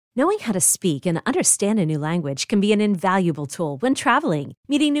Knowing how to speak and understand a new language can be an invaluable tool when traveling,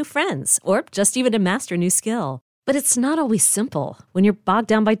 meeting new friends, or just even to master a new skill. But it's not always simple when you're bogged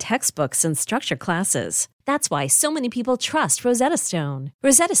down by textbooks and structured classes. That's why so many people trust Rosetta Stone.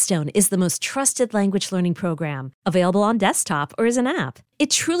 Rosetta Stone is the most trusted language learning program, available on desktop or as an app. It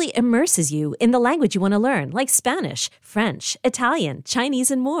truly immerses you in the language you want to learn, like Spanish, French, Italian,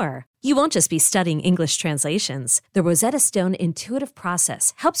 Chinese, and more. You won't just be studying English translations. The Rosetta Stone intuitive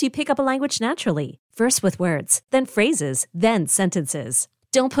process helps you pick up a language naturally, first with words, then phrases, then sentences.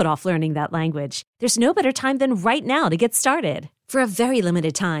 Don't put off learning that language. There's no better time than right now to get started. For a very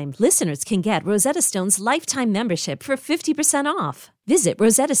limited time, listeners can get Rosetta Stone's lifetime membership for 50% off. Visit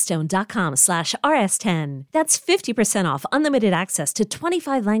rosettastone.com/rs10. That's 50% off unlimited access to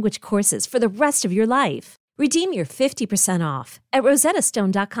 25 language courses for the rest of your life. Redeem your 50% off at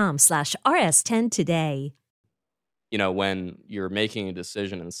rosettastone.com/rs10 today. You know, when you're making a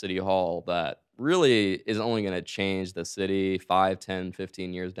decision in City Hall that really is only going to change the city 5, 10,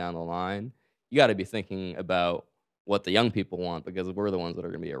 15 years down the line, you got to be thinking about what the young people want, because we're the ones that are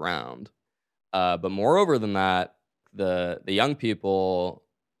going to be around. But moreover than that, the young people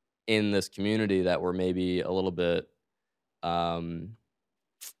in this community that were maybe a little bit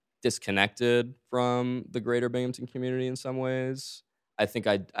disconnected from the greater Binghamton community in some ways, I think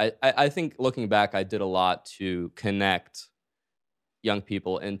looking back, I did a lot to connect young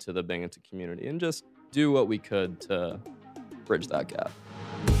people into the Binghamton community and just do what we could to bridge that gap.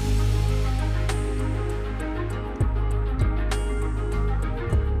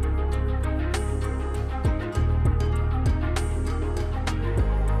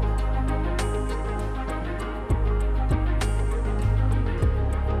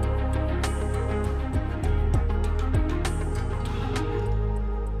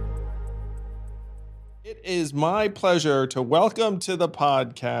 It is my pleasure to welcome to the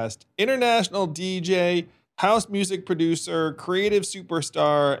podcast international DJ, house music producer, creative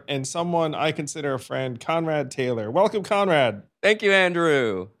superstar, and someone I consider a friend, Conrad Taylor. Welcome, Conrad. Thank you,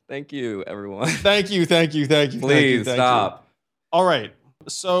 Andrew. Thank you, everyone. Thank you. Please stop. All right.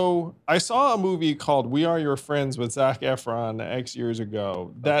 So I saw a movie called We Are Your Friends with Zac Efron X years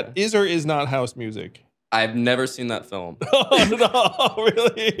ago. That is or is not house music. I've never seen that film. Oh, no,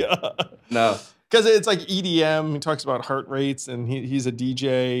 really? No. Because it's like EDM. He talks about heart rates, and he's a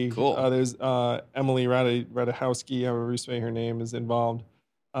DJ. Cool. There's Emily Ratajkowski, however you say her name, is involved.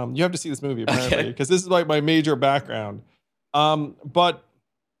 You have to see this movie, apparently, because this is like my major background. But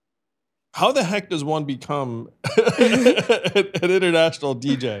how the heck does one become an international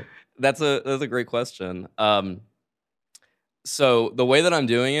DJ? That's a great question. So the way that I'm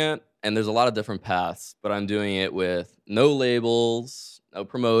doing it, and there's a lot of different paths, but I'm doing it with no labels, no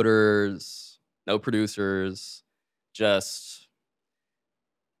promoters, no producers, just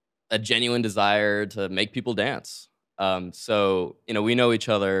a genuine desire to make people dance. So, you know, we know each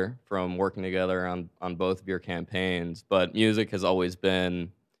other from working together on both of your campaigns, but music has always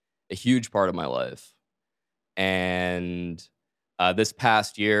been a huge part of my life. And this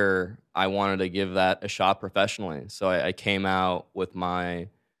past year, I wanted to give that a shot professionally. So I came out with my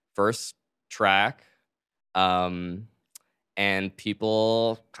first track, and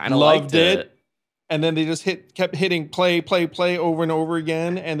people kind of liked it. And then they just kept hitting play over and over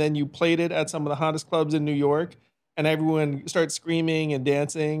again. And then you played it at some of the hottest clubs in New York, and everyone starts screaming and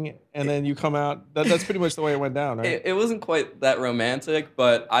dancing. And then you come out. That's pretty much the way it went down, right? It wasn't quite that romantic,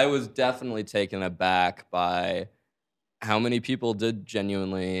 but I was definitely taken aback by how many people did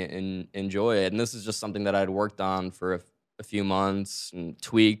genuinely enjoy it. And this is just something that I'd worked on for a few months and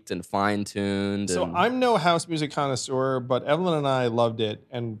tweaked and fine-tuned. So I'm no house music connoisseur, but Evelyn and I loved it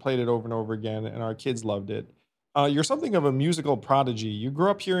and played it over and over again, and our kids loved it. You're something of a musical prodigy. You grew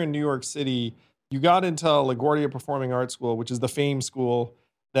up here in New York City. You got into LaGuardia Performing Arts School, which is the fame school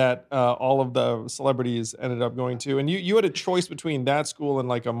that all of the celebrities ended up going to. And you had a choice between that school and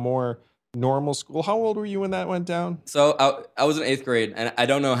like a more normal school. How old were you when that went down? So I was in 8th grade, and I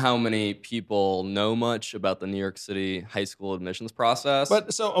don't know how many people know much about the New York City high school admissions process.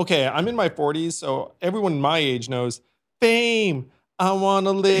 But so, okay, I'm in my 40s, so everyone my age knows fame. I want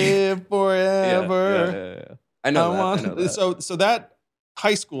to live forever. Yeah. I know that. So that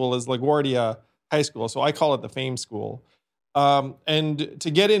high school is LaGuardia High School, so I call it the fame school. And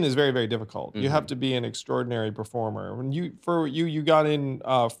to get in is very, very difficult. Mm-hmm. You have to be an extraordinary performer. When you got in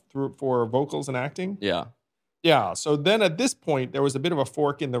for vocals and acting? Yeah. So then at this point, there was a bit of a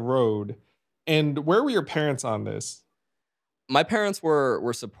fork in the road. And where were your parents on this? My parents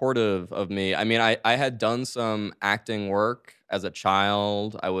were supportive of me. I mean, I had done some acting work as a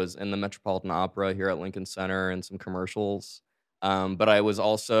child. I was in the Metropolitan Opera here at Lincoln Center and some commercials. but I was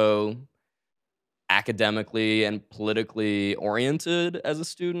also academically and politically oriented as a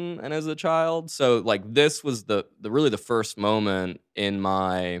student and as a child. So like this was the really the first moment in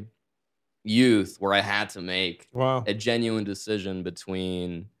my youth where I had to make Wow. a genuine decision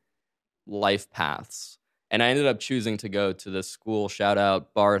between life paths. And I ended up choosing to go to this school, shout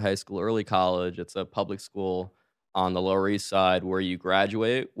out Bard High School Early College. It's a public school on the Lower East Side where you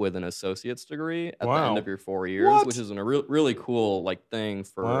graduate with an associate's degree at the end Wow. of your 4 years, What? which is a really cool like thing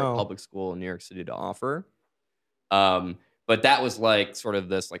for Wow. a public school in New York City to offer. But that was like sort of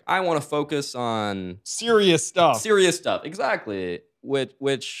this like I want to focus on Serious stuff. serious stuff, exactly.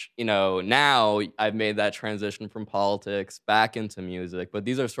 Which you know now I've made that transition from politics back into music. But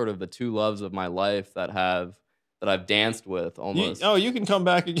these are sort of the two loves of my life that I've danced with almost. You can come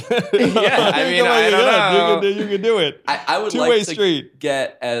back again. Yeah, I mean, I don't know. You can do it. I would Two-way like to street.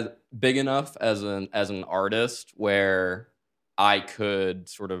 get as big enough as an artist where I could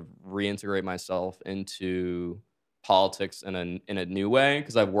sort of reintegrate myself into politics in a new way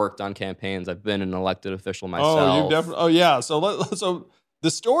because I've worked on campaigns. I've been an elected official myself. Oh, you definitely. Oh, yeah. So the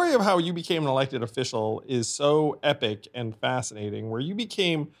story of how you became an elected official is so epic and fascinating. Where you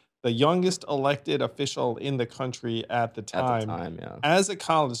became the youngest elected official in the country at the time, Yeah. as a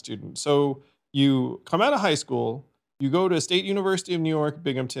college student. So you come out of high school, you go to State University of New York,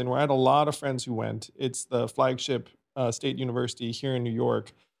 Binghamton, where I had a lot of friends who went. It's the flagship state university here in New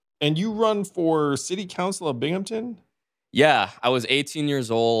York. And you run for city council of Binghamton? Yeah, I was 18 years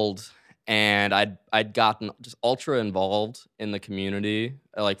old and I'd gotten just ultra involved in the community.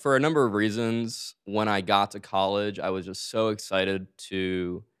 Like for a number of reasons, when I got to college, I was just so excited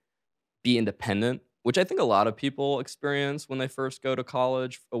to be independent, which I think a lot of people experience when they first go to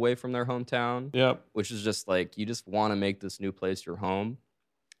college away from their hometown. Yep. Which is just like you just want to make this new place your home.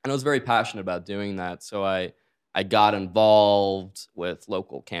 And I was very passionate about doing that. So I got involved with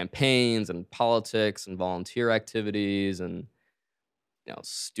local campaigns and politics and volunteer activities and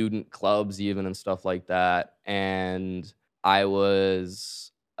student clubs even and stuff like that. And I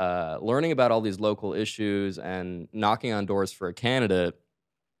was learning about all these local issues and knocking on doors for a candidate.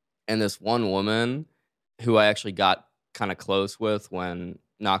 And this one woman who I actually got kind of close with when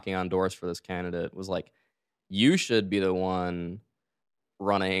knocking on doors for this candidate was like, you should be the one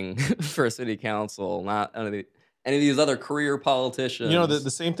running for city council, not any of these other career politicians. You know, the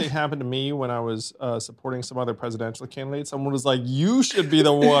same thing happened to me when I was supporting some other presidential candidates. Someone was like, you should be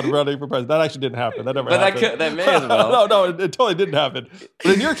the one running for president. That actually didn't happen. That never happened. That may as well. No, it totally didn't happen.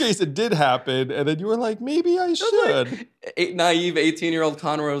 But in your case, it did happen. And then you were like, maybe I should. Like, naive 18-year-old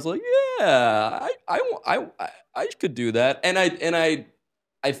Conroy was like, yeah, I could do that. And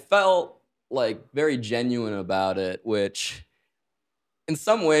I felt like very genuine about it, which in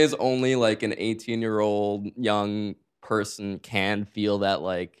some ways only like an 18-year-old young person can feel that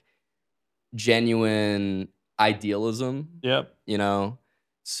like genuine idealism. Yep. You know?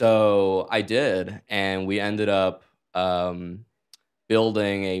 So I did. And we ended up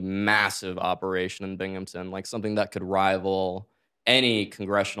building a massive operation in Binghamton, like something that could rival any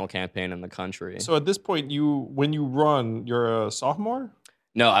congressional campaign in the country. So at this point, when you run, you're a sophomore?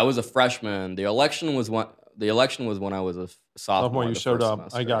 No, I was a freshman. The election was when I was a sophomore. You showed up.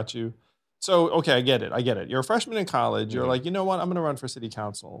 Semester. I got you. So, okay, I get it. You're a freshman in college. You're like, you know what? I'm going to run for city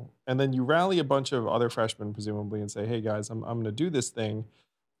council. And then you rally a bunch of other freshmen, presumably, and say, hey, guys, I'm going to do this thing.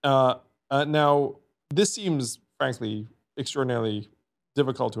 Now, this seems, frankly, extraordinarily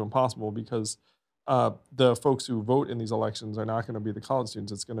difficult to impossible because the folks who vote in these elections are not going to be the college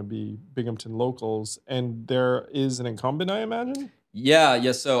students. It's going to be Binghamton locals. And there is an incumbent, I imagine?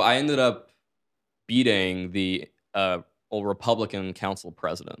 Yeah. So I ended up beating the old Republican council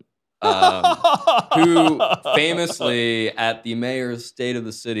president, who famously at the mayor's State of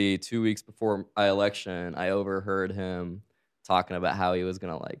the City 2 weeks before my election, I overheard him talking about how he was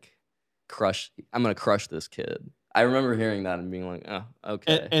going to I'm going to crush this kid. I remember hearing that and being like, oh,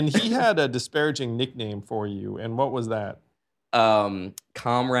 okay. And he had a disparaging nickname for you. And what was that?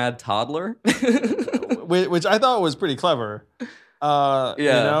 Comrade Toddler. Which I thought was pretty clever.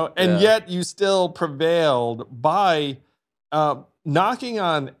 Yet you still prevailed by knocking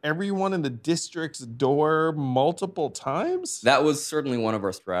on everyone in the district's door multiple times. That was certainly one of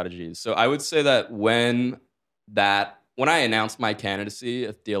our strategies. So I would say that when I announced my candidacy,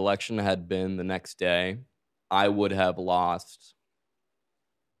 if the election had been the next day, I would have lost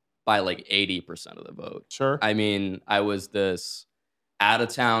by like 80% of the vote. Sure. I mean, I was this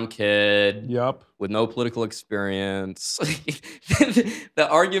out-of-town kid with no political experience. The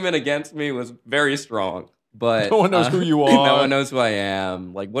argument against me was very strong, but no one knows who you are. No one knows who I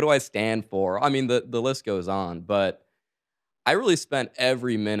am. Like, what do I stand for? I mean, the list goes on, but I really spent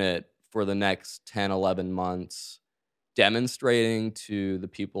every minute for the next 10, 11 months demonstrating to the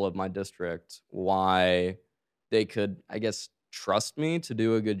people of my district why they could, I guess, trust me to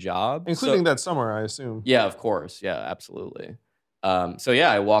do a good job. Including that summer, I assume. Yeah, of course. Yeah, absolutely. So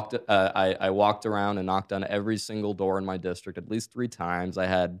yeah, I walked around and knocked on every single door in my district at least 3 times. I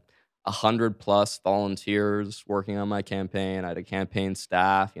had 100+ volunteers working on my campaign. I had a campaign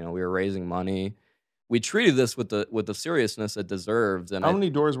staff. We were raising money. We treated this with the seriousness it deserved. And How many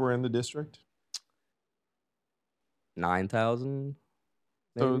doors were in the district? 9,000.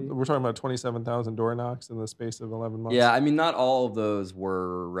 So Maybe? we're talking about 27,000 door knocks in the space of 11 months. Yeah, I mean, not all of those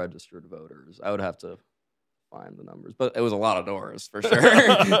were registered voters. I would have to find the numbers, but it was a lot of doors for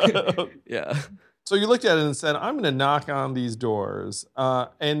sure. Yeah. So you looked at it and said, I'm going to knock on these doors.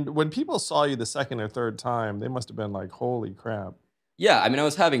 And when people saw you the second or third time, they must have been like, holy crap. Yeah, I mean, I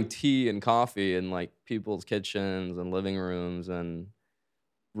was having tea and coffee in like people's kitchens and living rooms and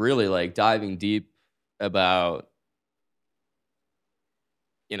really like diving deep about,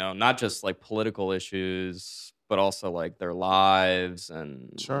 not just like political issues, but also like their lives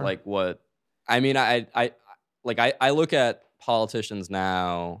and Sure. like what, I mean, I look at politicians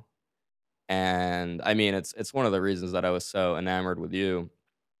now, and I mean, it's one of the reasons that I was so enamored with you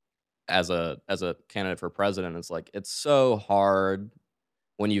as a candidate for president. It's like, it's so hard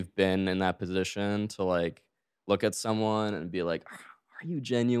when you've been in that position to like look at someone and be like, are you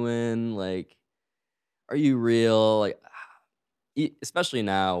genuine? Like, are you real? Like, especially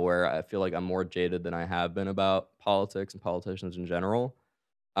now where I feel like I'm more jaded than I have been about politics and politicians in general.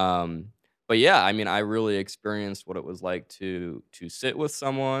 But yeah, I mean, I really experienced what it was like to sit with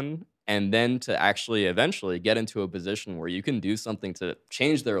someone and then to actually eventually get into a position where you can do something to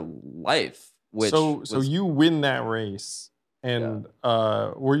change their life. Which So was, you win that race. And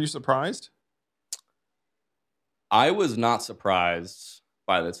were you surprised? I was not surprised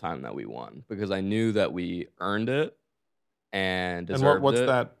by the time that we won because I knew that we earned it and deserved what's it.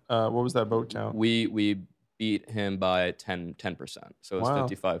 that? What was that vote count? We beat him by 10%. So it was Wow.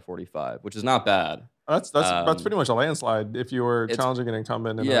 55-45, which is not bad. That's pretty much a landslide if you were challenging an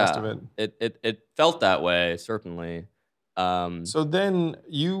incumbent and the rest of it. It felt that way, certainly. So then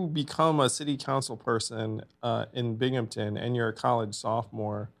you become a city council person in Binghamton, and you're a college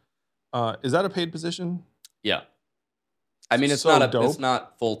sophomore. Is that a paid position? Yeah. I mean, it's So not dope. it's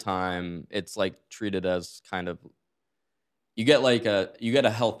not full time. It's like treated as kind of, you get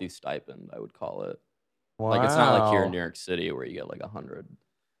a healthy stipend, I would call it. Wow. Like, it's not like here in New York City where you get like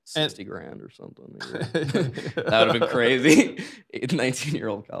 160 grand or something. That would have been crazy.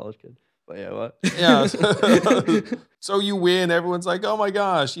 19-year-old college kid. But yeah, what? Yeah. So you win. Everyone's like, "Oh my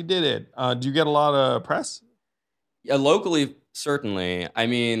gosh, you did it!" Do you get a lot of press? Yeah, locally, certainly. I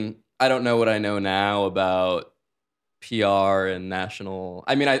mean, I don't know what I know now about PR and national.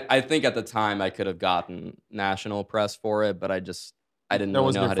 I mean, I think at the time I could have gotten national press for it, but I didn't That really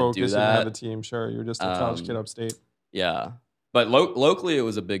wasn't know your how to focus. do You didn't have that. a team. Sure, you were just a college kid upstate. Yeah, but locally it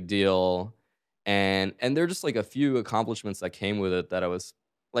was a big deal, and there are just like a few accomplishments that came with it that I was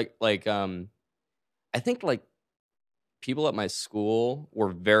like I think like people at my school were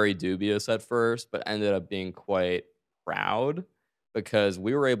very dubious at first, but ended up being quite proud because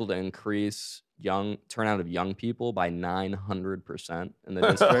we were able to increase turnout of young people by 900% in the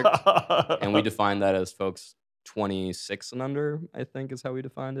district, and we defined that as folks 26 and under, I think is how we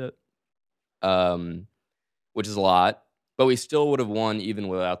defined it, which is a lot. But we still would have won even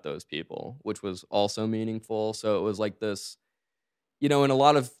without those people, which was also meaningful. So it was like this, in a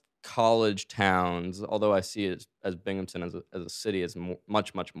lot of college towns, although I see it as Binghamton as a city is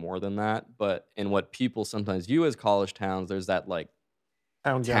much, much more than that. But in what people sometimes view as college towns, there's that like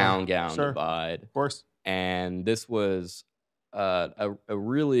town gown Sure. divide. Of course. And this was a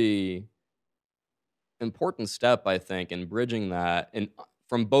really important step, I think, in bridging that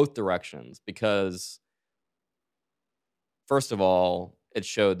from both directions, because first of all, it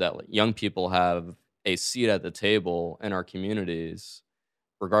showed that like, young people have a seat at the table in our communities,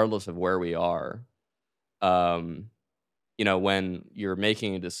 regardless of where we are. When you're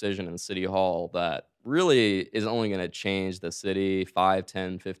making a decision in City Hall that really is only going to change the city 5,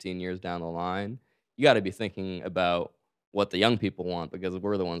 10, 15 years down the line, you got to be thinking about what the young people want because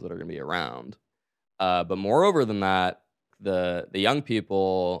we're the ones that are going to be around. But moreover than that, the young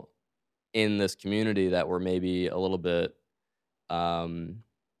people in this community that were maybe a little bit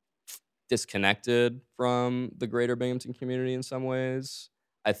disconnected from the greater Binghamton community in some ways.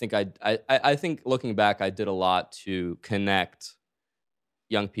 I think looking back, I did a lot to connect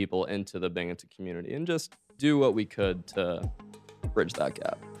young people into the Binghamton community and just do what we could to bridge that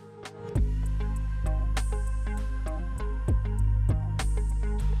gap.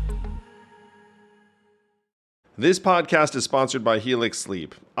 This podcast is sponsored by Helix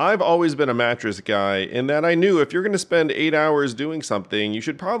Sleep. I've always been a mattress guy in that I knew if you're going to spend 8 hours doing something, you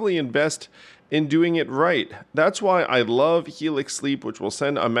should probably invest in doing it right. That's why I love Helix Sleep, which will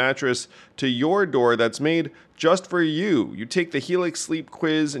send a mattress to your door that's made just for you. You take the Helix Sleep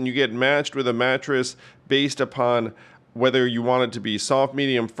quiz and you get matched with a mattress based upon whether you want it to be soft,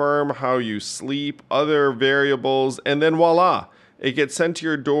 medium, firm, how you sleep, other variables, and then voila, it gets sent to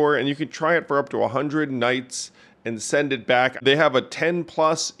your door and you can try it for up to 100 nights and send it back. They have a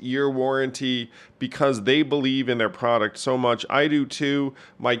 10+ year warranty because they believe in their product so much. I do too.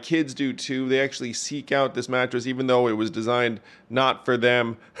 My kids do too. They actually seek out this mattress even though it was designed not for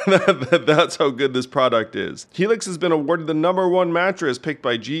them. That's how good this product is. Helix has been awarded the #1 mattress picked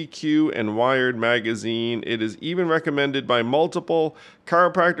by GQ and Wired magazine. It is even recommended by multiple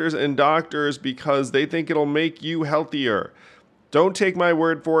chiropractors and doctors because they think it'll make you healthier. Don't take my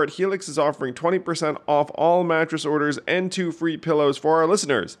word for it. Helix is offering 20% off all mattress orders and 2 free pillows for our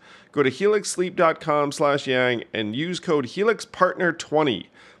listeners. Go to helixsleep.com/yang and use code HelixPartner20.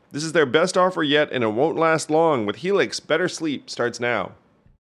 This is their best offer yet, and it won't last long. With Helix, better sleep starts now.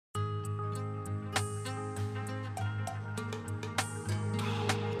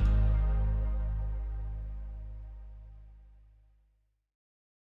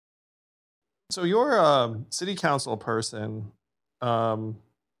 So you're a city council person.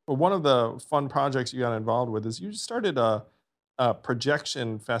 But one of the fun projects you got involved with is you started a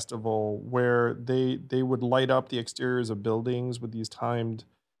projection festival where they would light up the exteriors of buildings with these timed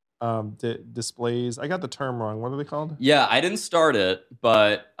displays. I got the term wrong. What are they called? Yeah, I didn't start it,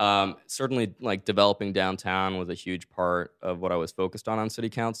 but certainly like developing downtown was a huge part of what I was focused on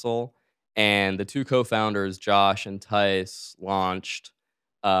city council. And the 2 co-founders, Josh and Tice, launched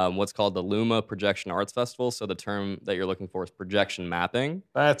what's called the Luma Projection Arts Festival. So the term that you're looking for is projection mapping.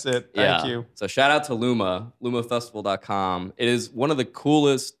 That's it. Thank you. So shout out to Luma, lumafestival.com. It is one of the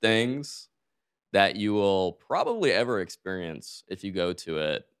coolest things that you will probably ever experience if you go to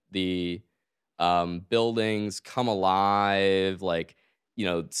it. The buildings come alive, like, you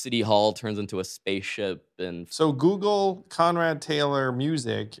know, City Hall turns into a spaceship. And So Google Conrad Taylor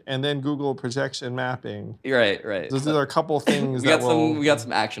music and then Google projection mapping. right. Those are a couple things we got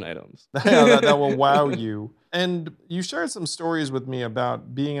some action items. that will wow you. And you shared some stories with me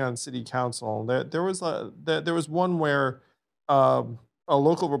about being on city council. There was one where a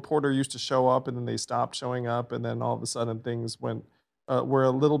local reporter used to show up and then they stopped showing up, and then all of a sudden things were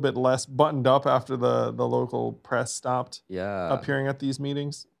a little bit less buttoned up after the local press stopped appearing at these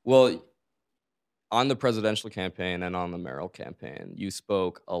meetings. Well, on the presidential campaign and on the mayoral campaign, you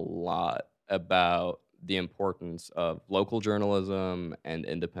spoke a lot about the importance of local journalism and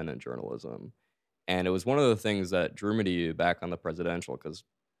independent journalism. And it was one of the things that drew me to you back on the presidential, because,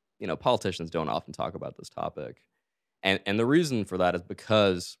 you know, politicians don't often talk about this topic. And the reason for that is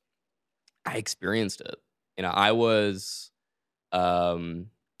because I experienced it. You know, I was the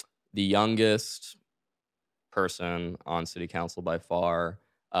youngest person on city council by far,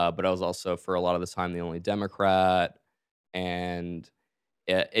 but I was also, for a lot of the time, the only Democrat. And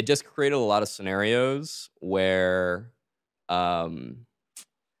it just created a lot of scenarios where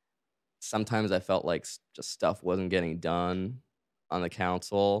sometimes I felt like just stuff wasn't getting done on the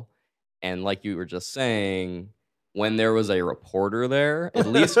council. And like you were just saying, when there was a reporter there, at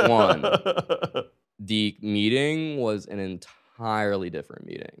least one, the meeting was an entirely different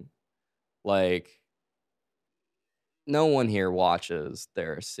meeting. Like, no one here watches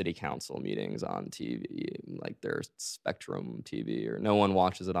their city council meetings on TV, like their Spectrum TV, or no one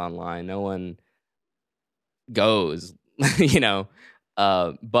watches it online. No one goes, you know.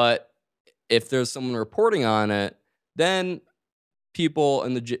 But if there's someone reporting on it, then people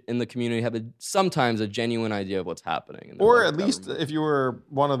in the community have sometimes a genuine idea of what's happening. Or at least if you were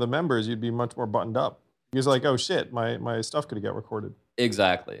one of the members, you'd be much more buttoned up. You're like, oh shit, my stuff could get recorded.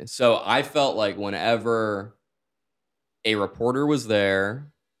 Exactly. So I felt like whenever a reporter was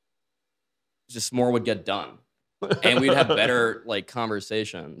there, just more would get done. And we'd have better like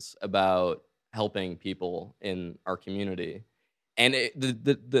conversations about helping people in our community. And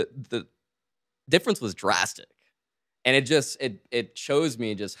the difference was drastic. And it shows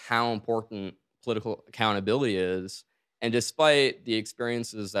me just how important political accountability is. And despite the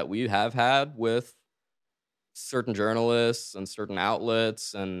experiences that we have had with certain journalists and certain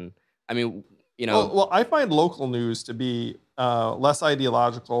outlets, and I mean, you know, well, I find local news to be less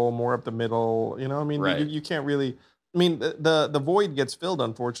ideological, more up the middle. You know, I mean, right. you can't really. I mean, the void gets filled,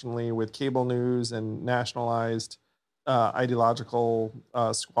 unfortunately, with cable news and nationalized ideological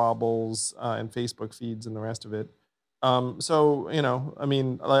squabbles and Facebook feeds and the rest of it. So, you know, I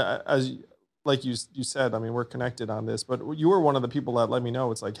mean, as like you said, I mean, we're connected on this, but you were one of the people that let me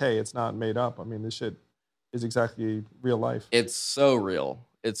know. It's like, hey, it's not made up. I mean, this shit is exactly real life. It's so real.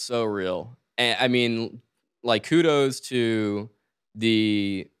 It's so real. And I mean, like, kudos to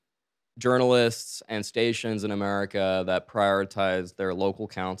the journalists and stations in America that prioritize their local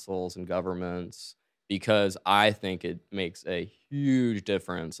councils and governments, because I think it makes a huge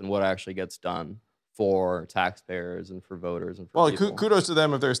difference in what actually gets done for taxpayers and for voters and for Well, people. kudos to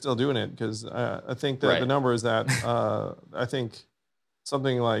them if they're still doing it, because I think that the number is that I think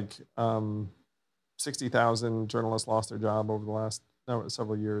something like 60,000 journalists lost their job over the last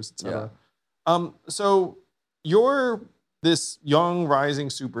several years, et cetera. So you're this young rising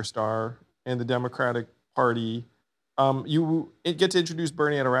superstar in the Democratic Party. You get to introduce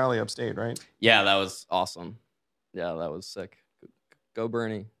Bernie at a rally upstate, right? Yeah, that was awesome. Yeah, that was sick. Go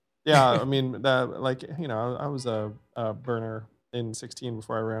Bernie. Yeah, I mean, that, like, you know, I was a burner in 16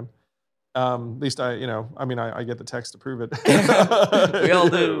 before I ran. At least I get the text to prove it. We all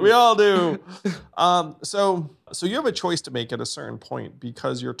do. We all do. So you have a choice to make at a certain point,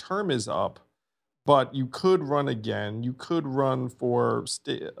 because your term is up, but you could run again. You could run for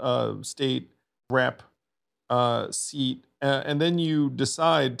state rep seat, and then you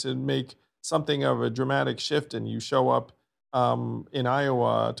decide to make something of a dramatic shift, and you show up in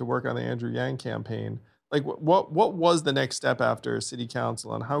Iowa to work on the Andrew Yang campaign. Like, what was the next step after city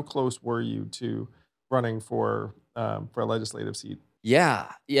council, and how close were you to running for a legislative seat? Yeah,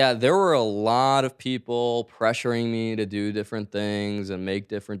 there were a lot of people pressuring me to do different things and make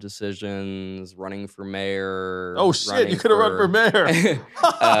different decisions, running for mayor. Oh shit, you could have run for mayor.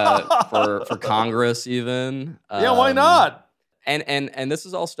 for Congress even. Yeah, why not? And this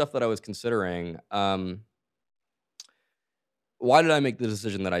is all stuff that I was considering. Why did I make the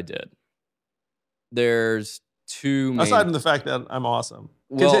decision that I did? There's two main... Aside from the fact that I'm awesome.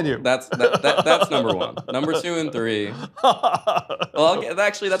 Well, continue. That's number one. Number 2 and 3. Well,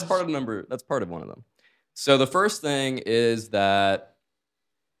 actually, that's part of one of them. So the first thing is that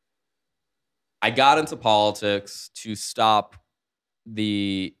I got into politics to stop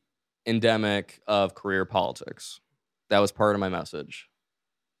the endemic of career politics. That was part of my message.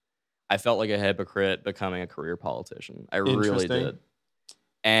 I felt like a hypocrite becoming a career politician. I really did.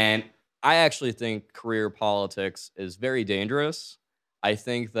 And I actually think career politics is very dangerous. I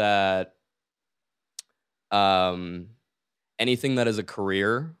think that anything that is a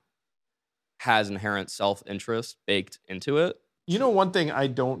career has inherent self-interest baked into it. You know, one thing I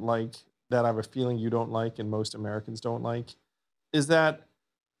don't like, that I have a feeling you don't like and most Americans don't like, is that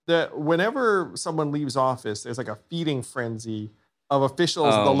whenever someone leaves office, there's like a feeding frenzy of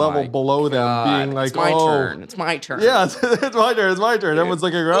officials the level below them being like, it's my turn. It's my turn. Yeah, it's my turn. It's my turn. Everyone's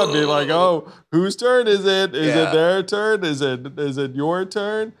looking around being like, oh, whose turn is it? Is it their turn? Is it your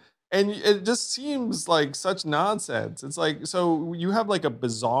turn? And it just seems like such nonsense. It's like, so you have like a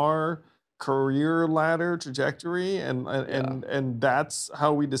bizarre career ladder trajectory, and that's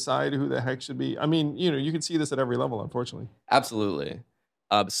how we decide who the heck should be. I mean, you know, you can see this at every level, unfortunately. Absolutely.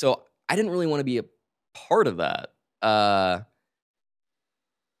 So I didn't really want to be a part of that.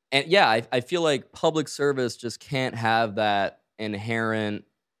 And yeah, I feel like public service just can't have that inherent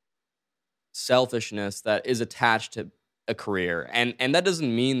selfishness that is attached to a career. And that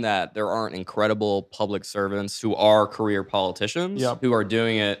doesn't mean that there aren't incredible public servants who are career politicians, who are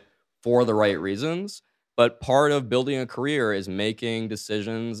doing it for the right reasons. But part of building a career is making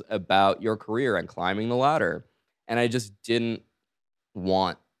decisions about your career and climbing the ladder. And I just didn't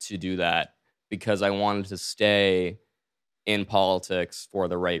want to do that because I wanted to stay in politics for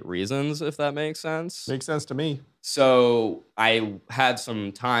the right reasons, if that makes sense. Makes sense to me. So I had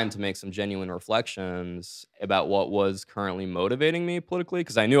some time to make some genuine reflections about what was currently motivating me politically,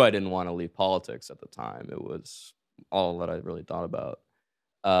 because I knew I didn't want to leave politics at the time. It was all that I really thought about.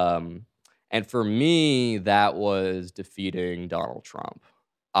 And for me, that was defeating Donald Trump.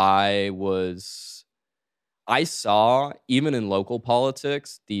 I saw, even in local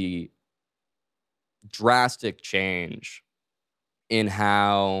politics, the drastic change in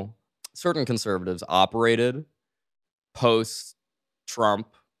how certain conservatives operated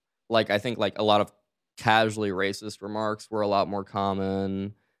post-Trump. Like, I think like a lot of casually racist remarks were a lot more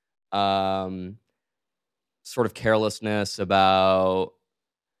common. Sort of carelessness about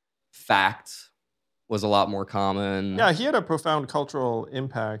fact was a lot more common. Yeah, he had a profound cultural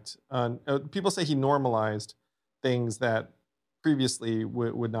impact on people. Say he normalized things that previously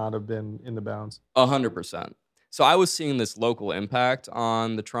would not have been in the bounds. 100%. So I was seeing this local impact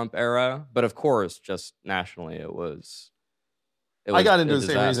on the Trump era, but of course, just nationally, it was I got into the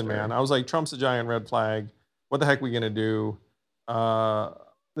same reason, man. I was like, Trump's a giant red flag. What the heck are we gonna do?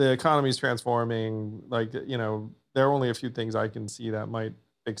 the economy's transforming. Like, there are only a few things I can see that might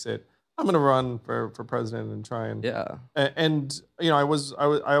fix it. I'm going to run for president and try and Yeah. and I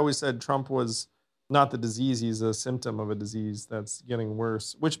always said Trump was not the disease; he's a symptom of a disease that's getting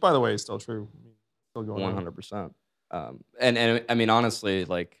worse. Which, by the way, is still true. Still going on. 100%. And I mean, honestly,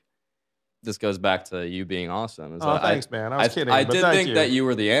 like, this goes back to you being awesome. Oh, thanks, man. I was kidding. I but did thank think you. that you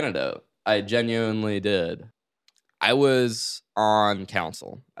were the antidote. I genuinely did. I was on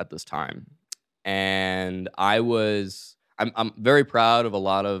council at this time, and I'm very proud of a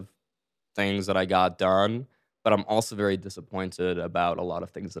lot of things that I got done, but I'm also very disappointed about a lot of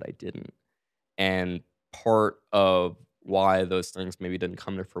things that I didn't. And part of why those things maybe didn't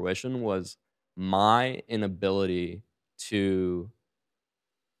come to fruition was my inability to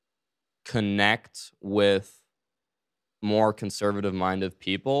connect with more conservative minded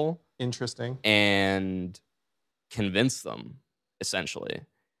people Interesting. and convince them, essentially.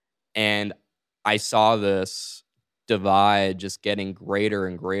 And I saw this divide just getting greater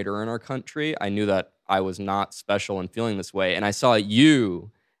and greater in our country. I knew that I was not special in feeling this way. And I saw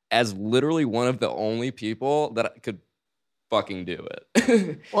you as literally one of the only people that could fucking do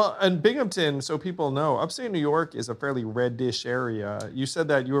it. Well, and Binghamton, so people know, upstate New York is a fairly reddish area. You said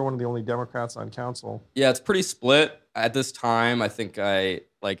that you were one of the only Democrats on council. Yeah, it's pretty split at this time. I think there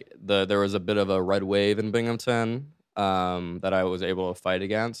was a bit of a red wave in Binghamton that I was able to fight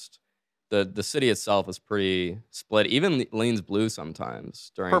against. The city itself is pretty split. Even leans blue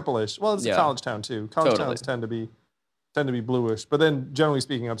sometimes during Purplish. Well, it's a college town too. College towns tend to be bluish, but then generally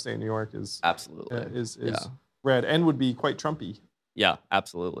speaking, upstate New York is absolutely is red and would be quite Trumpy. Yeah,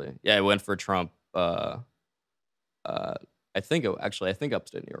 absolutely. Yeah, it went for Trump. I think upstate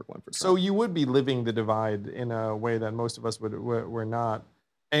New York went for Trump. So you would be living the divide in a way that most of us were not.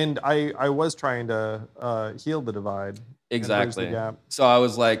 And I was trying to heal the divide. Exactly. And bridge the gap. So I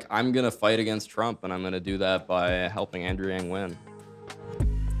was like, I'm going to fight against Trump, and I'm going to do that by helping Andrew Yang win.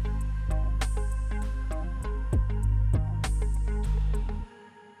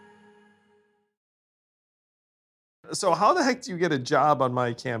 So how the heck do you get a job on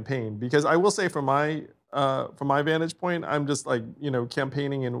my campaign? Because I will say from my vantage point, I'm just like,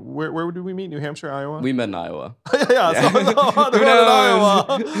 campaigning in where did we meet? New Hampshire, Iowa? We met in Iowa. Yeah. So on the road in Iowa.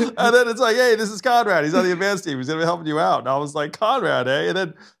 And then it's like, hey, this is Conrad. He's on the advanced team. He's going to be helping you out. And I was like, Conrad, eh? And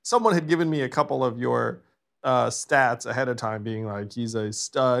then someone had given me a couple of your stats ahead of time, being like, he's a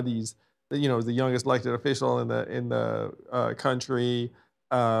stud. He's, the youngest elected official in the country.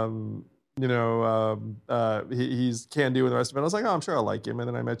 He's can do with the rest of it. I was like, oh, I'm sure I'll like him. And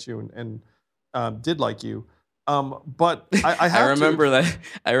then I met you and did like you. But I have I remember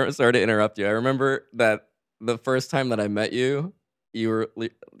that. Sorry to interrupt you. I remember that the first time that I met you, you were,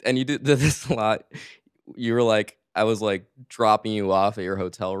 and you did this a lot. You were like, I was like dropping you off at your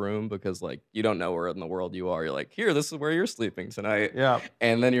hotel room because like you don't know where in the world you are. You're like, here, this is where you're sleeping tonight. Yeah.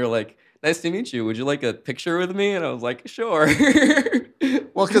 And then you're like, nice to meet you. Would you like a picture with me? And I was like, sure.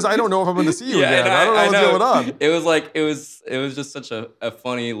 Well, because I don't know if I'm going to see you again. I don't know what's going on. It was like it was just such a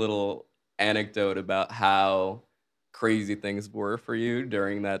funny little anecdote about how crazy things were for you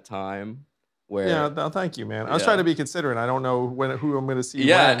during that time. Where no, thank you, man. I was trying to be considerate. I don't know who I'm going to see.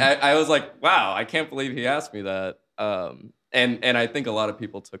 Yeah, I was like, wow, I can't believe he asked me that. And I think a lot of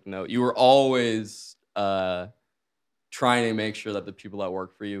people took note. You were always trying to make sure that the people that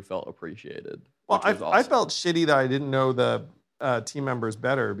worked for you felt appreciated. Well, awesome. I felt shitty that I didn't know the team members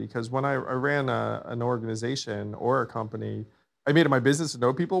better, because when I ran an organization or a company, I made it my business to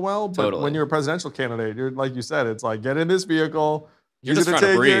know people well. But when you're a presidential candidate, you're like you said, it's like, get in this vehicle. You're just trying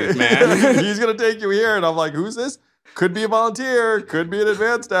to breathe, man. He's going to take you here. And I'm like, who's this? Could be a volunteer. Could be an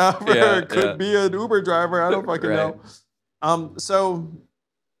advanced staffer. Could be an Uber driver. I don't fucking know. So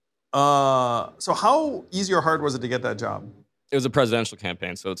how easy or hard was it to get that job? It was a presidential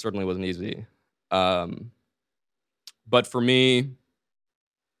campaign, so it certainly wasn't easy. But for me,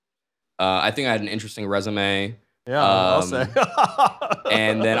 I think I had an interesting resume. Yeah, I'll say.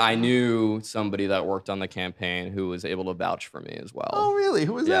 And then I knew somebody that worked on the campaign who was able to vouch for me as well. Oh, really?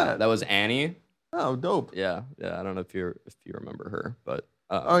 Who was that? That was Annie. Oh, dope. Yeah. I don't know if you remember her, but.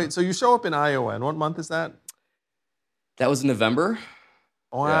 All right, so you show up in Iowa, and what month is that? That was November.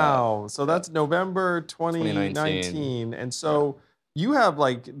 Wow. Yeah. So that's November 2019. And so you have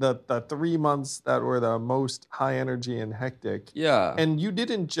like the 3 months that were the most high energy and hectic. Yeah. And you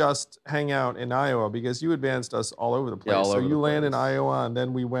didn't just hang out in Iowa, because you advanced us all over the place. Yeah, so you landed in Iowa, and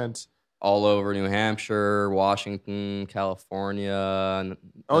then we went all over New Hampshire, Washington, California. Nevada.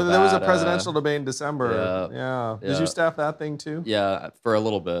 Oh, there was a presidential debate in December. Yeah. Did you staff that thing too? Yeah, for a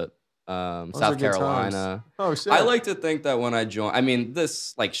little bit. Those are South good times. Carolina. Oh shit! I like to think that when I joined, I mean,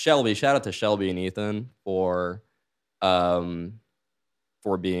 this like Shelby. Shout out to Shelby and Ethan for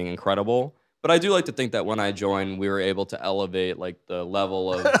being incredible. But I do like to think that when I joined, we were able to elevate like the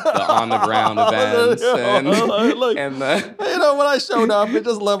level of the on the ground events and the. You know, when I showed up, it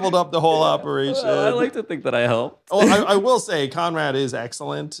just leveled up the whole operation. I like to think that I helped. Well, I will say Conrad is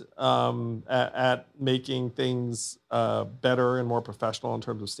excellent at making things better and more professional in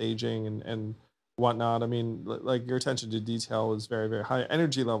terms of staging and whatnot. I mean, like your attention to detail is very, very high.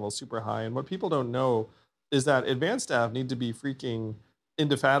 Energy level is super high. And what people don't know is that advanced staff need to be freaking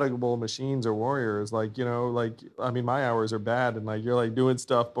indefatigable machines or warriors. Like, you know, like, I mean, my hours are bad and like you're like doing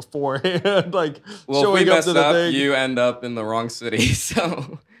stuff beforehand, like well, showing if we up mess to the up, thing. you end up in the wrong city.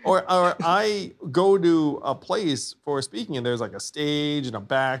 So Or I go to a place for speaking and there's like a stage and a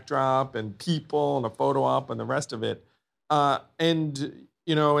backdrop and people and a photo op and the rest of it. And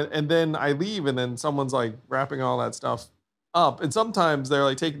you know, and then I leave and then someone's like wrapping all that stuff up. And sometimes they're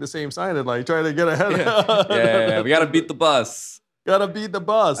like taking the same sign and like trying to get ahead. yeah, we got to beat the bus. Gotta beat the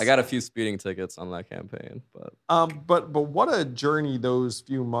bus. I got a few speeding tickets on that campaign, but but what a journey those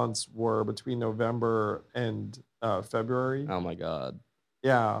few months were between November and February. oh my God.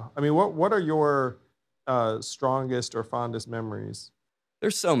 Yeah, I mean, what are your strongest or fondest memories?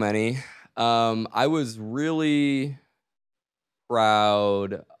 There's so many. I was really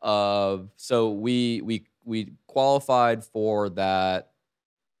proud of. So we qualified for that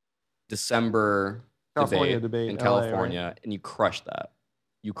December California debate in LA, California, right? and you crushed that.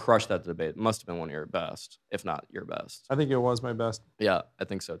 You crushed that debate. It must have been one of your best, if not your best. I think it was my best. Yeah, I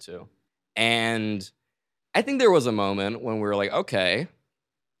think so too. And I think there was a moment when we were like, okay,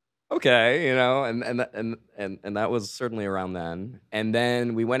 you know, and that was certainly around then. And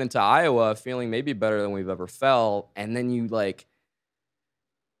then we went into Iowa feeling maybe better than we've ever felt. And then you like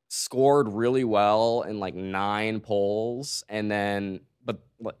scored really well in like 9 polls, and then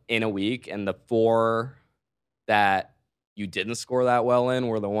but in a week, and the 4 that you didn't score that well in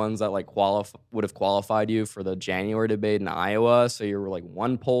were the ones that like would have qualified you for the January debate in Iowa. So you were like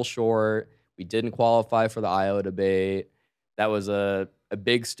 1 poll short. We didn't qualify for the Iowa debate. That was a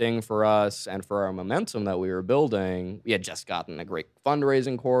big sting for us and for our momentum that we were building. We had just gotten a great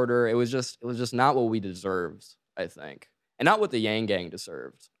fundraising quarter. It was just not what we deserved, I think. And not what the Yang Gang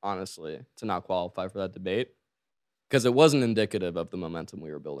deserved, honestly, to not qualify for that debate. Because it wasn't indicative of the momentum we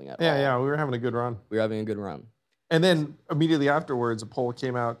were building at all. Yeah, we were having a good run. We were having a good run. And then immediately afterwards, a poll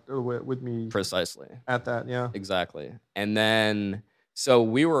came out with me Precisely. at that. Yeah, Exactly. And then, so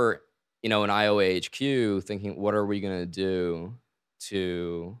we were, you know, in Iowa HQ thinking, what are we going to do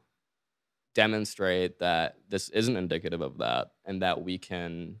to demonstrate that this isn't indicative of that, and that we're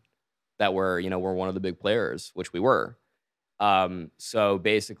one of the big players, which we were. So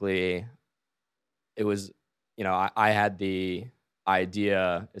basically, it was, you know, I had the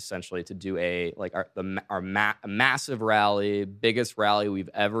idea essentially to do a massive rally, biggest rally we've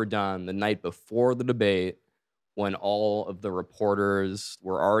ever done, the night before the debate, when all of the reporters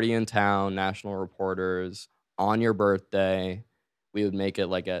were already in town, national reporters, on your birthday. We would make it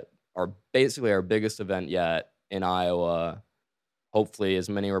like our biggest event yet in Iowa. Hopefully, as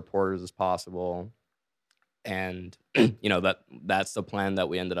many reporters as possible. And you know, that's the plan that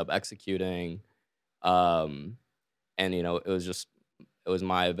we ended up executing. And you know, it was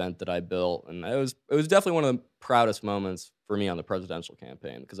my event that I built, and it was definitely one of the proudest moments for me on the presidential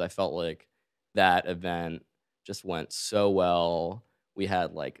campaign, because I felt like that event just went so well. We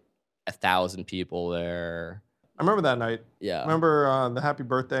had like 1,000 people there. I remember that night. Yeah. I remember the Happy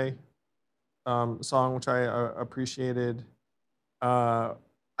Birthday song, which I appreciated.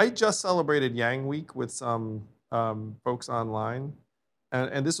 I just celebrated Yang Week with some folks online.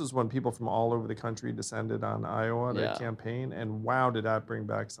 And this was when people from all over the country descended on Iowa to campaign. And wow, did that bring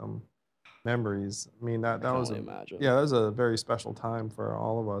back some memories. I mean, that was that was a very special time for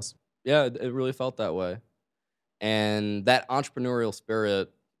all of us. Yeah, it really felt that way. And that entrepreneurial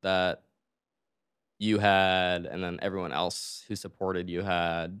spirit that you had, and then everyone else who supported you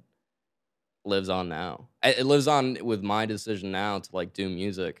had, lives on now. It lives on with my decision now to like do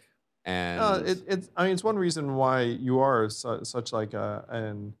music. And it's one reason why you are such like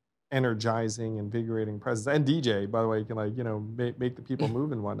an energizing, invigorating presence, and DJ, by the way. You can like, you know, make the people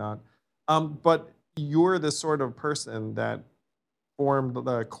move and whatnot. But you're the sort of person that formed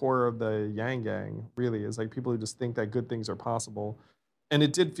the core of the Yang Gang. Really, is like people who just think that good things are possible, and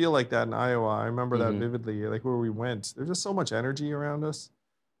it did feel like that in Iowa. I remember that vividly. Like where we went, there's just so much energy around us.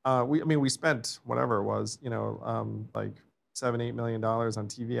 We spent whatever it was, you know, like $7-8 million on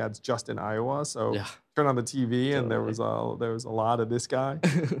TV ads just in Iowa. So turn on the TV and there was a lot of this guy.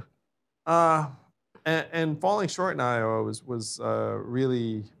 And falling short in Iowa was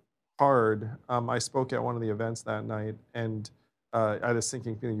really hard. I spoke at one of the events that night, and I had a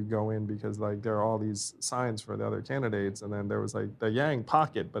sinking feeling you go in because like there are all these signs for the other candidates, and then there was like the Yang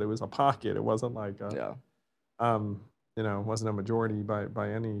pocket, but it was a pocket. It wasn't like Yeah. it wasn't a majority by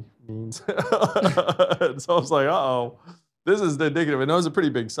any means. So I was like, uh-oh, this is indicative. And it was a pretty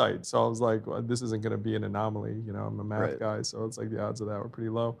big site. So I was like, well, this isn't going to be an anomaly. I'm a math Right. guy, so it's like the odds of that were pretty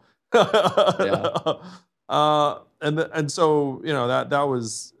low. Yeah. And so, that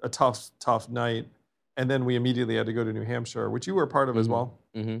was a tough night. And then we immediately had to go to New Hampshire, which you were a part of as well.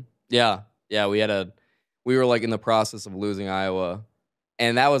 Mm-hmm. Yeah. We were like in the process of losing Iowa.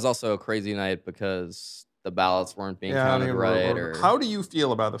 And that was also a crazy night because the ballots weren't being counted right. How do you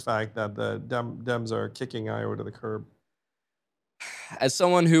feel about the fact that the Dems are kicking Iowa to the curb? As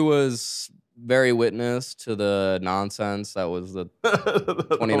someone who was very witness to the nonsense that was the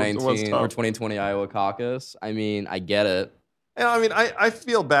 2019 or 2020 Iowa caucus, I mean, I get it. And I mean, I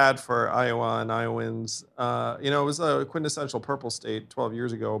feel bad for Iowa and Iowans. It was a quintessential purple state 12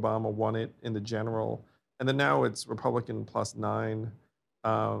 years ago. Obama won it in the general. And then now it's Republican +9.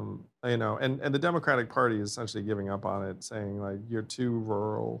 And the Democratic Party is essentially giving up on it, saying like, you're too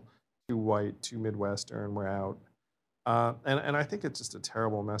rural, too white, too Midwestern, we're out. And I think it's just a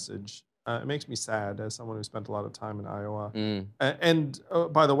terrible message. It makes me sad as someone who spent a lot of time in Iowa. And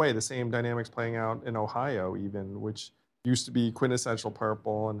by the way, the same dynamics playing out in Ohio even, which used to be quintessential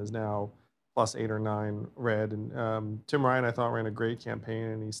purple and is now +8 or 9 red. And Tim Ryan, I thought, ran a great campaign,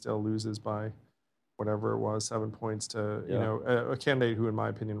 and he still loses by whatever it was, 7 points to a candidate who, in my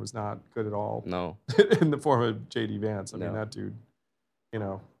opinion, was not good at all. No, in the form of J.D. Vance. I mean, that dude,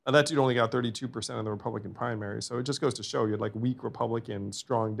 that dude only got 32% of the Republican primary. So it just goes to show you, like, weak Republican,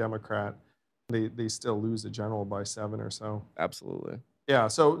 strong Democrat, they still lose the general by 7 or so. Absolutely. Yeah.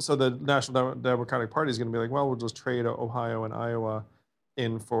 So the National Democratic Party is going to be like, well, we'll just trade Ohio and Iowa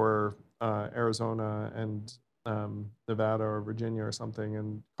in for Arizona and Nevada or Virginia or something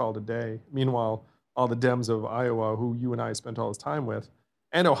and call it a day. Meanwhile, all the Dems of Iowa, who you and I spent all this time with,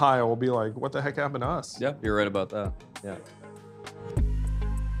 and Ohio will be like, what the heck happened to us? Yeah, you're right about that. Yeah.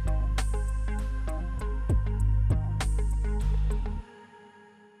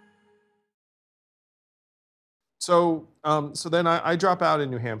 So then I drop out in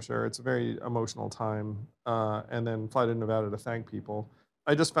New Hampshire. It's a very emotional time, and then fly to Nevada to thank people.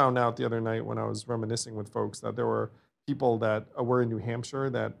 I just found out the other night when I was reminiscing with folks that there were people that were in New Hampshire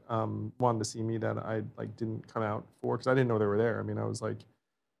that wanted to see me that I didn't come out for because I didn't know they were there. I mean, I was I'd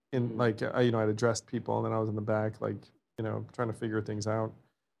addressed people and then I was in the back trying to figure things out.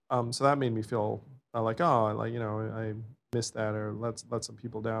 So that made me feel I missed that or let some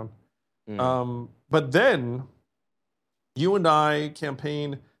people down. But then you and I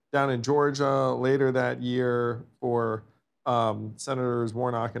campaigned down in Georgia later that year for Senators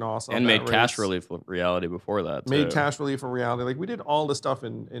Warnock and Ossoff. And made cash relief a reality before that. Made cash relief a reality. Like, we did all this stuff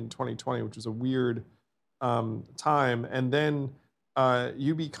in 2020, which was a weird time. And then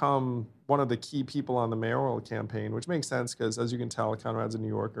you become one of the key people on the mayoral campaign, which makes sense because, as you can tell, Conrad's a New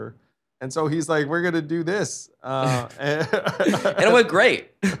Yorker. And so he's like, we're going to do this. And it went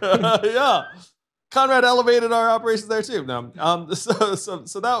great. Yeah. Conrad elevated our operations there too. No, so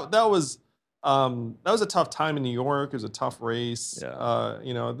that was a tough time in New York. It was a tough race. Yeah.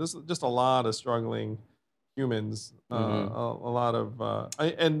 There's just a lot of struggling humans. A lot of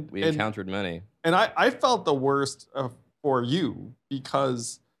we encountered many. And I felt the worst for you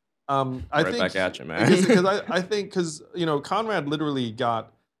because I think back at you, man. because Conrad literally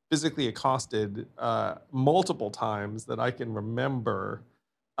got physically accosted multiple times that I can remember.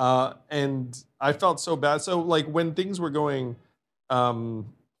 And I felt so bad. So when things were going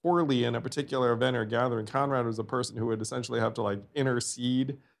poorly in a particular event or gathering, Conrad was the person who would essentially have to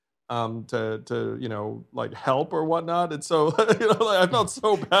intercede to help or whatnot. And so I felt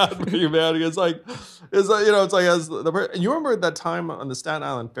so bad for you, man. It's like as you remember that time on the Staten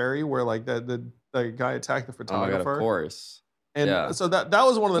Island ferry where the guy attacked the photographer. Oh my God, of course. And so that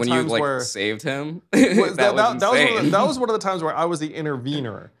was one of the times where you saved him. that was one of the times where I was the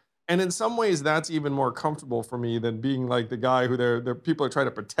intervener. And in some ways, that's even more comfortable for me than being the guy who their people are trying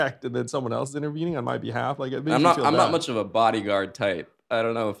to protect, and then someone else is intervening on my behalf. I'm not much of a bodyguard type. I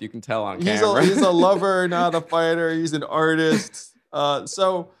don't know if you can tell on camera. He's a lover, not a fighter. He's an artist. But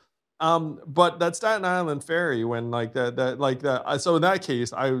that Staten Island ferry, when so in that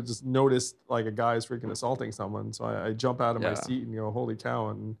case, I just noticed a guy's freaking assaulting someone. So I jump out of my seat and go, holy cow,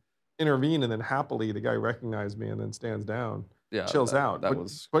 and intervene. And then happily, the guy recognized me and then stands down. Yeah, chills out.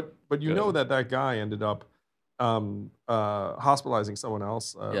 But you know that guy ended up hospitalizing someone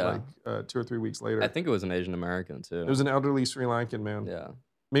else Yeah. 2 or 3 weeks later. I think it was an Asian American too. It was an elderly Sri Lankan man. Yeah.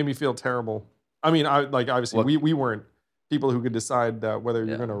 Made me feel terrible. I mean, obviously What- we weren't people who could decide that whether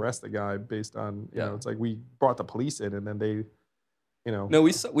you're Yeah. going to arrest the guy based on you Yeah. know. It's like we brought the police in and then they, you know. No,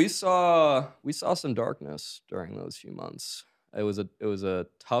 we saw some darkness during those few months. It was a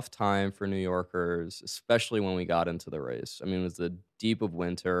tough time for New Yorkers, especially when we got into the race. I mean, it was the deep of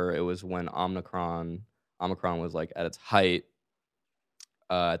winter. It was when Omicron was like at its height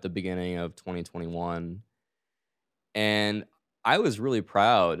at the beginning of 2021, and I was really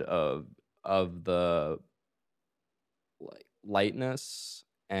proud of the like lightness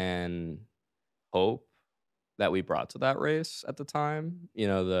and hope that we brought to that race at the time. You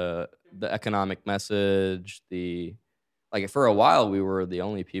know, the economic message, like for a while we were the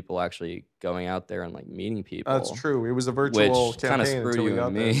only people actually going out there and like meeting people. That's true. It was a virtual Which kind of campaign screwed until we you got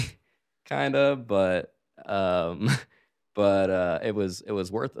and there. me, kind of, but it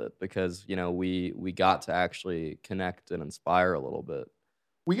was worth it because you know we got to actually connect and inspire a little bit.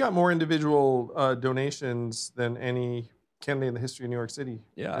 We got more individual donations than any candidate in the history of New York City.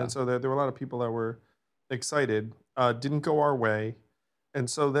 Yeah. And so there were a lot of people that were excited. Didn't go our way. And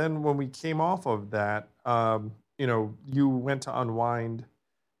so then when we came off of that, you know, you went to Unwind,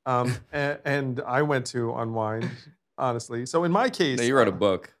 and I went to Unwind, honestly. So in my case, No, you wrote a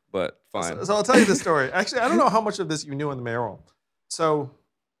book, but fine. So I'll tell you the story. Actually, I don't know how much of this you knew in the mayoral. So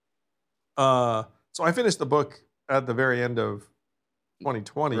I finished the book at the very end of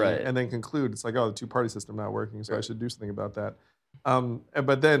 2020, Right. and then conclude it's like, oh, the two-party system not working, so I Right. should do something about that.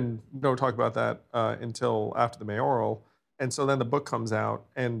 But then don't talk about that until after the mayoral, and so then the book comes out,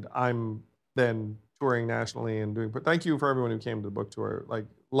 and I'm then touring nationally and doing. But thank you for everyone who came to the book tour. Like,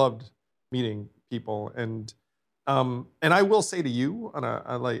 loved meeting people, and I will say to you on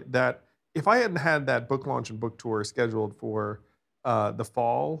a like that if I hadn't had that book launch and book tour scheduled for the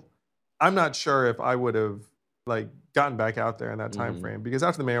fall, I'm not sure if I would have like gotten back out there in that time Mhm. frame, because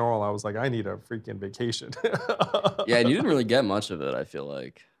after the mayoral, I was like, I need a freaking vacation. Yeah, and you didn't really get much of it, I feel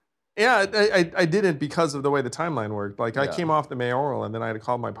like. Yeah, I didn't because of the way the timeline worked. Like I Yeah. came off the mayoral and then I had to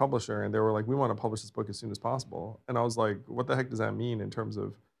call my publisher and they were like, we want to publish this book as soon as possible. And I was like, what the heck does that mean in terms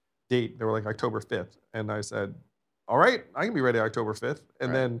of date? They were like October 5th. And I said, all right, I can be ready October 5th.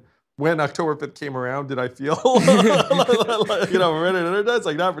 And Right. then when October 5th came around, did I feel like, ready to energize?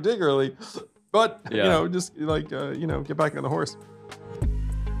 Like not particularly. But Yeah. just like get back on the horse.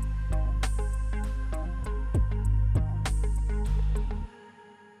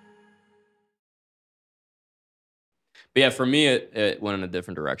 But yeah, for me, it went in a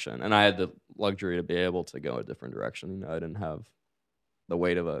different direction, and I had the luxury to be able to go a different direction. You know, I didn't have the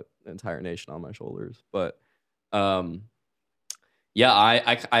weight of an entire nation on my shoulders. But yeah,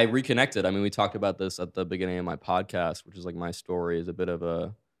 I reconnected. I mean, we talked about this at the beginning of my podcast, which is like my story is a bit of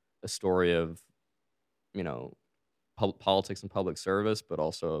a story of, you know, politics and public service, but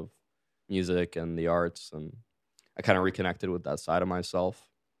also of music and the arts, and I kind of reconnected with that side of myself,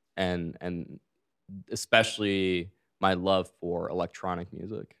 and especially my love for electronic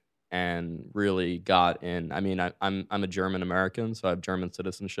music, and really got in. I mean, I'm a German American, so I have German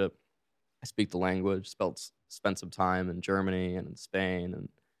citizenship. I speak the language. Spent some time in Germany and in Spain and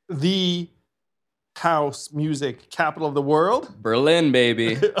The house music capital of the world. Berlin,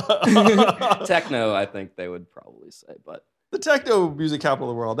 baby. Techno, I think they would probably say, but The techno music capital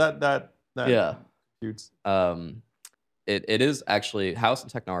of the world. That yeah. computes. It is actually house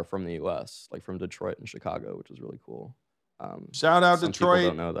and techno are from the U.S., like from Detroit and Chicago, which is really cool. Shout out Some Detroit.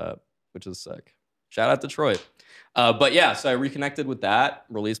 people don't know that, which is sick. Shout out Detroit. But yeah, so I reconnected with that,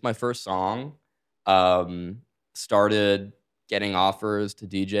 released my first song, started getting offers to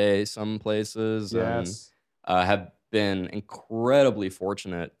DJ some places, Yes. and have been incredibly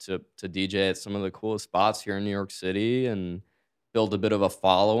fortunate to DJ at some of the coolest spots here in New York City and build a bit of a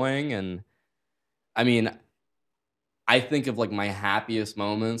following. And I mean, I think of like my happiest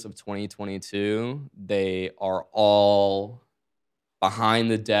moments of 2022. They are all behind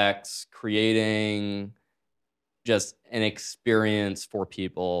the decks, creating just an experience for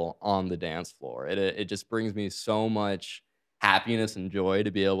people on the dance floor. It just brings me so much happiness and joy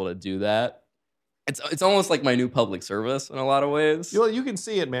to be able to do that. It's almost like my new public service in a lot of ways. Well, you can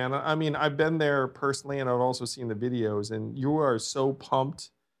see it, man. I mean, I've been there personally, and I've also seen the videos, and you are so pumped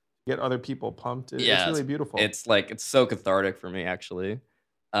to get other people pumped. It's really beautiful. It's so cathartic for me, actually.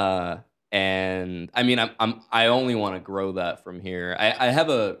 And I mean, I only want to grow that from here. I have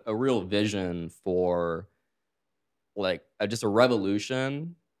a real vision for like just a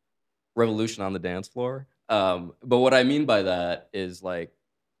revolution on the dance floor. But what I mean by that is like,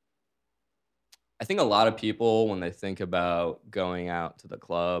 I think a lot of people, when they think about going out to the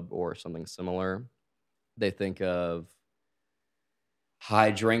club or something similar, they think of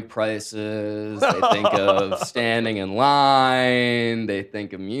high drink prices. They think of standing in line. They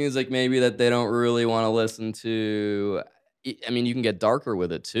think of music maybe that they don't really want to listen to. I mean, you can get darker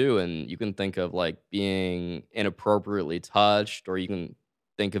with it too, and you can think of like being inappropriately touched, or you can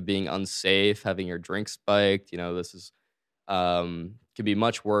think of being unsafe, having your drink spiked. This is could be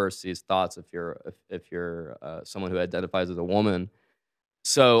much worse. These thoughts, if you're someone who identifies as a woman.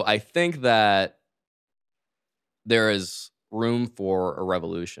 So I think that there is room for a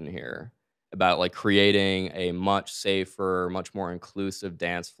revolution here about like creating a much safer, much more inclusive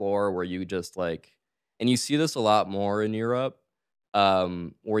dance floor where you just like, and you see this a lot more in Europe,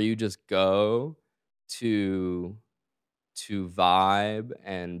 where you just go to vibe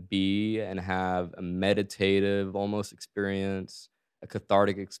and be and have a meditative almost experience, a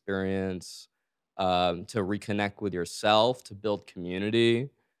cathartic experience, to reconnect with yourself, to build community.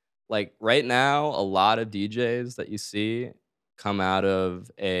 Like right now, a lot of DJs that you see come out of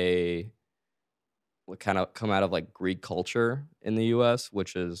like Greek culture in the US,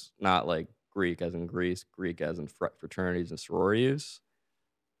 which is not like Greek as in Greece, Greek as in fraternities and sororities.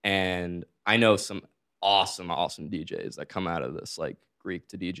 And I know some awesome DJs that come out of this like Greek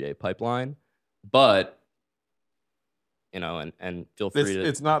to DJ pipeline, but and feel free to.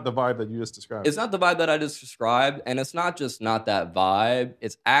 It's not the vibe that you just described. It's not the vibe that I just described, and it's not just not that vibe.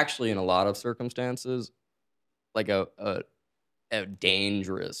 It's actually in a lot of circumstances like a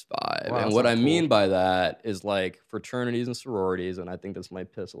dangerous vibe. Wow, and what I cool. mean by that is like fraternities and sororities, and I think this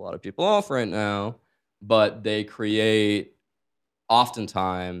might piss a lot of people off right now, but they create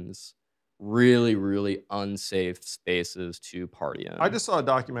oftentimes really, really unsafe spaces to party in. I just saw a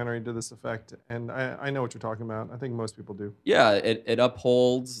documentary to this effect, and I know what you're talking about. I think most people do. Yeah, it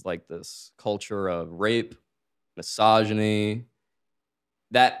upholds like this culture of rape, misogyny,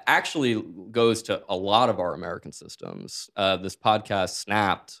 that actually goes to a lot of our American systems. This podcast,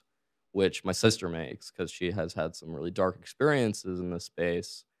 Snapped, which my sister makes because she has had some really dark experiences in this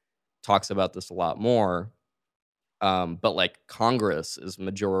space, talks about this a lot more. But like Congress is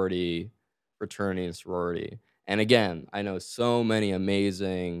majority fraternity and sorority. And again, I know so many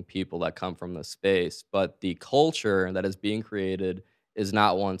amazing people that come from this space, but the culture that is being created is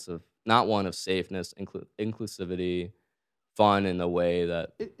not one of safeness, inclusivity, fun in the way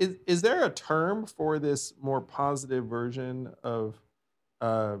that. Is there a term for this more positive version of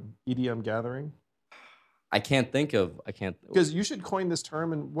EDM gathering? I can't. Because you should coin this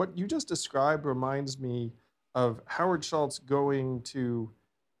term, and what you just described reminds me of Howard Schultz going to,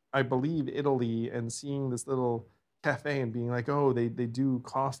 I believe, Italy and seeing this little cafe and being like, oh, they do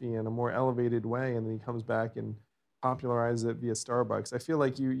coffee in a more elevated way, and then he comes back and popularizes it via Starbucks. I feel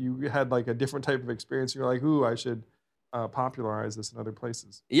like you had like a different type of experience. You're like, ooh, I should popularize this in other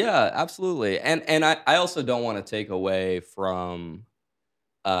places. Yeah, absolutely. And I also don't want to take away from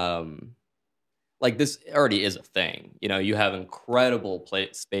like this already is a thing. You have incredible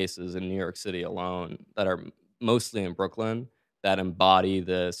spaces in New York City alone that are mostly in Brooklyn that embody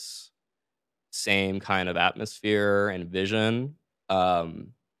this same kind of atmosphere and vision.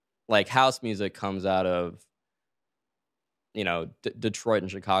 Like house music comes out of, Detroit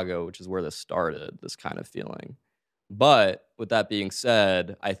and Chicago, which is where this started, this kind of feeling. But with that being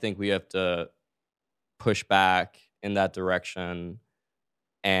said, I think we have to push back in that direction,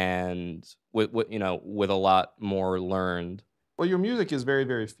 and with a lot more learned. Well, your music is very,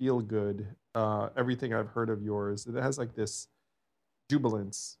 very feel good. Everything I've heard of yours, it has like this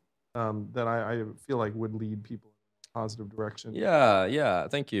jubilance that I feel like would lead people in a positive direction. Yeah.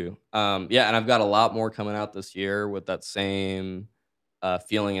 Thank you. And I've got a lot more coming out this year with that same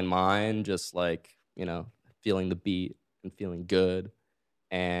feeling in mind, just like, feeling the beat and feeling good.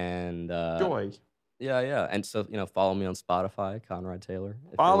 And joy. Yeah. And so, follow me on Spotify, Conrad Taylor.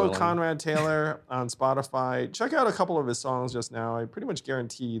 Follow Conrad Taylor on Spotify. Check out a couple of his songs just now. I pretty much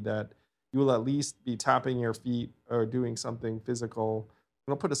guarantee that you will at least be tapping your feet or doing something physical.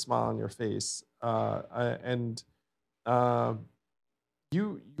 It'll put a smile on your face.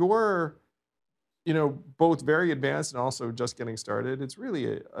 You're both very advanced and also just getting started. It's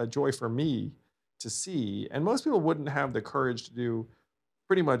really a joy for me to see. And most people wouldn't have the courage to do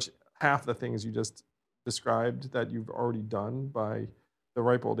pretty much half the things you just described that you've already done by the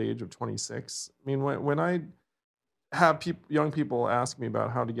ripe old age of 26. I mean, when I have young people ask me about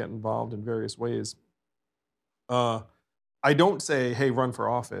how to get involved in various ways, I don't say, hey, run for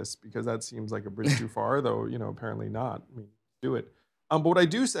office, because that seems like a bridge too far, though, apparently not. I mean, do it. But what I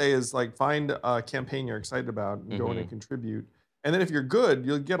do say is, like, find a campaign you're excited about and go in and contribute. And then if you're good,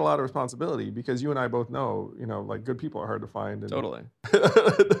 you'll get a lot of responsibility because you and I both know, like good people are hard to find. And Totally.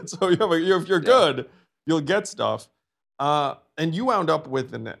 so if you're good, you'll get stuff. And you wound up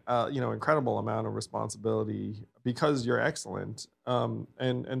with an incredible amount of responsibility because you're excellent.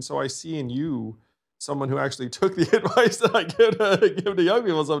 And so I see in you someone who actually took the advice that I give to young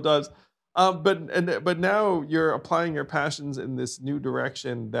people sometimes. But now you're applying your passions in this new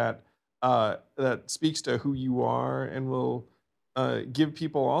direction that speaks to who you are and will give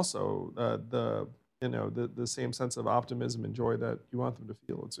people also the same sense of optimism and joy that you want them to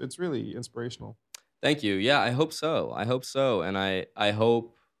feel. It's really inspirational. Thank you. Yeah, I hope so. And I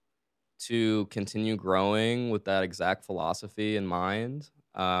hope to continue growing with that exact philosophy in mind.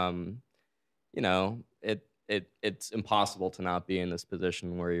 It's impossible to not be in this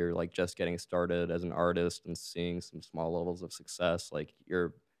position where you're like just getting started as an artist and seeing some small levels of success. Like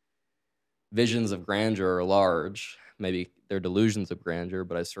your visions of grandeur are large. Maybe they're delusions of grandeur,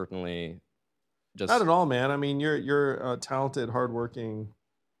 but I certainly just not at all, man. I mean, you're a talented, hardworking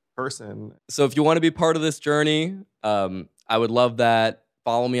person. So if you want to be part of this journey, I would love that.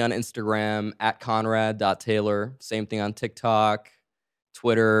 Follow me on Instagram @Conrad.Taylor. Same thing on TikTok,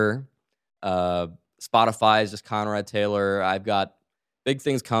 Twitter, Spotify is just Conrad Taylor. I've got big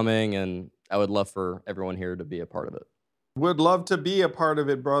things coming, and I would love for everyone here to be a part of it. Would love to be a part of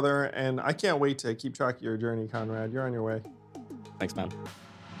it, brother. And I can't wait to keep track of your journey, Conrad. You're on your way. Thanks, man.